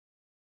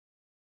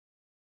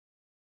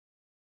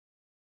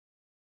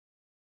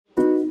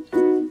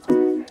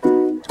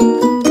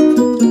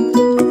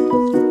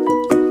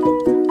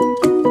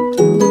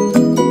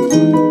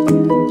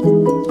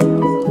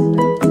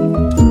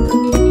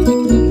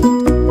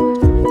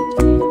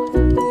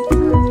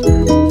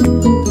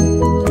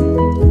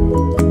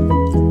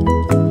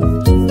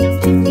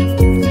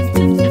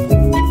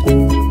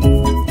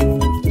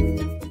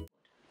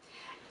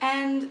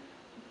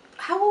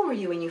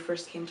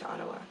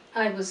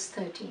was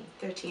 13.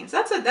 13.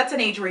 So that's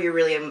an age where you're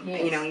really,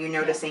 Yes. you know, you're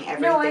noticing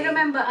everything. No, I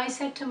remember I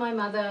said to my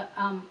mother,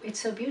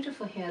 it's so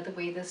beautiful here, the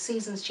way the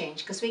seasons change.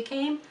 Because we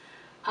came,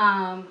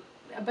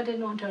 but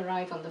didn't want to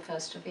arrive on the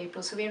 1st of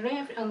April. So we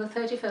arrived on the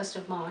 31st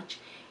of March,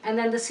 and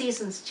then the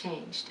seasons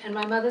changed. And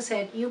my mother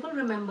said, you will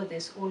remember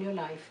this all your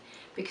life,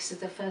 because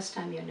it's the first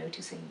time you're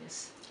noticing this.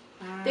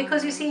 Wow.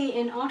 Because you see,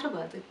 in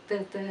Ottawa,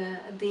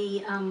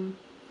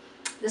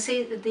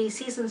 the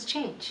seasons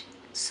change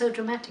so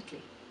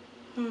dramatically.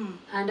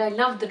 And I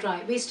love the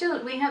drive.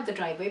 We have the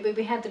driveway, but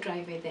we had the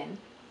driveway then.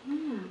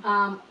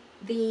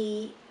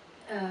 The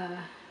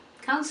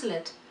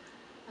consulate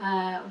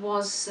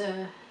was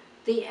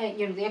the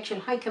actual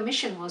High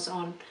Commission was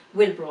on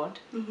Wilbrod,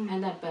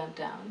 and that burnt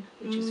down,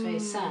 which is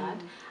very sad.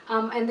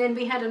 And then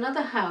we had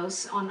another house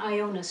on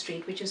Iona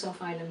Street, which is off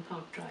Island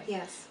Park Drive.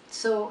 Yes.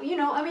 So, you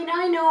know, I mean,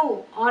 I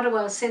know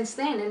Ottawa since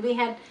then, and we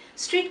had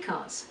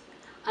streetcars,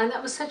 and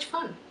that was such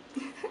fun.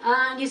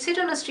 And you sit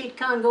on a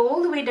streetcar and go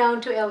all the way down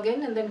to Elgin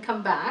and then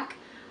come back,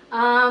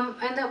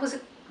 and that was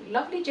a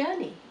lovely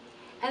journey.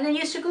 And then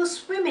you used to go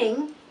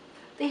swimming.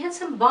 They had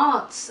some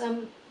baths.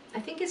 I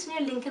think it's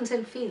near Lincoln's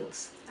Inn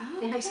Fields.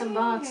 They have some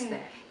baths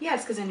there.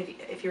 Yes, because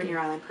if you're near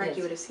Island Park, Yes.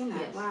 you would have seen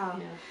that. Yes. Wow.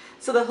 Yeah.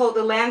 So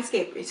the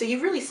landscape. So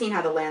you've really seen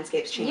how the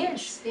landscape's changed.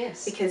 Yes,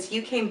 yes. Because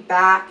you came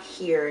back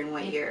here in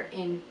what year?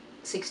 In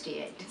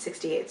 68. In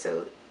 68.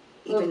 So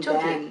Well, even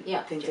totally, then,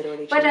 yeah. things had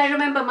already changed. But I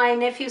remember my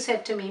nephew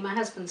said to me, my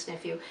husband's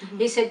nephew,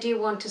 he said, do you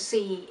want to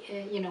see,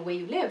 you know, where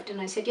you lived? And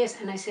I said, yes.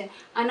 And I said,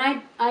 and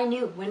I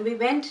knew, when we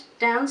went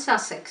down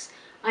Sussex,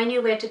 I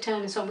knew where to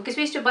turn and so on, because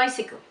we used to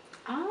bicycle.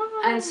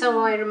 Oh. And so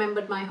I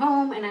remembered my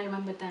home, and I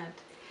remembered that.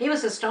 He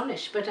was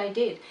astonished, but I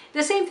did.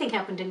 The same thing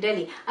happened in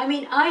Delhi. I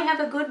mean, I have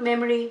a good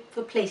memory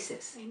for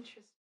places.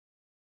 Interesting.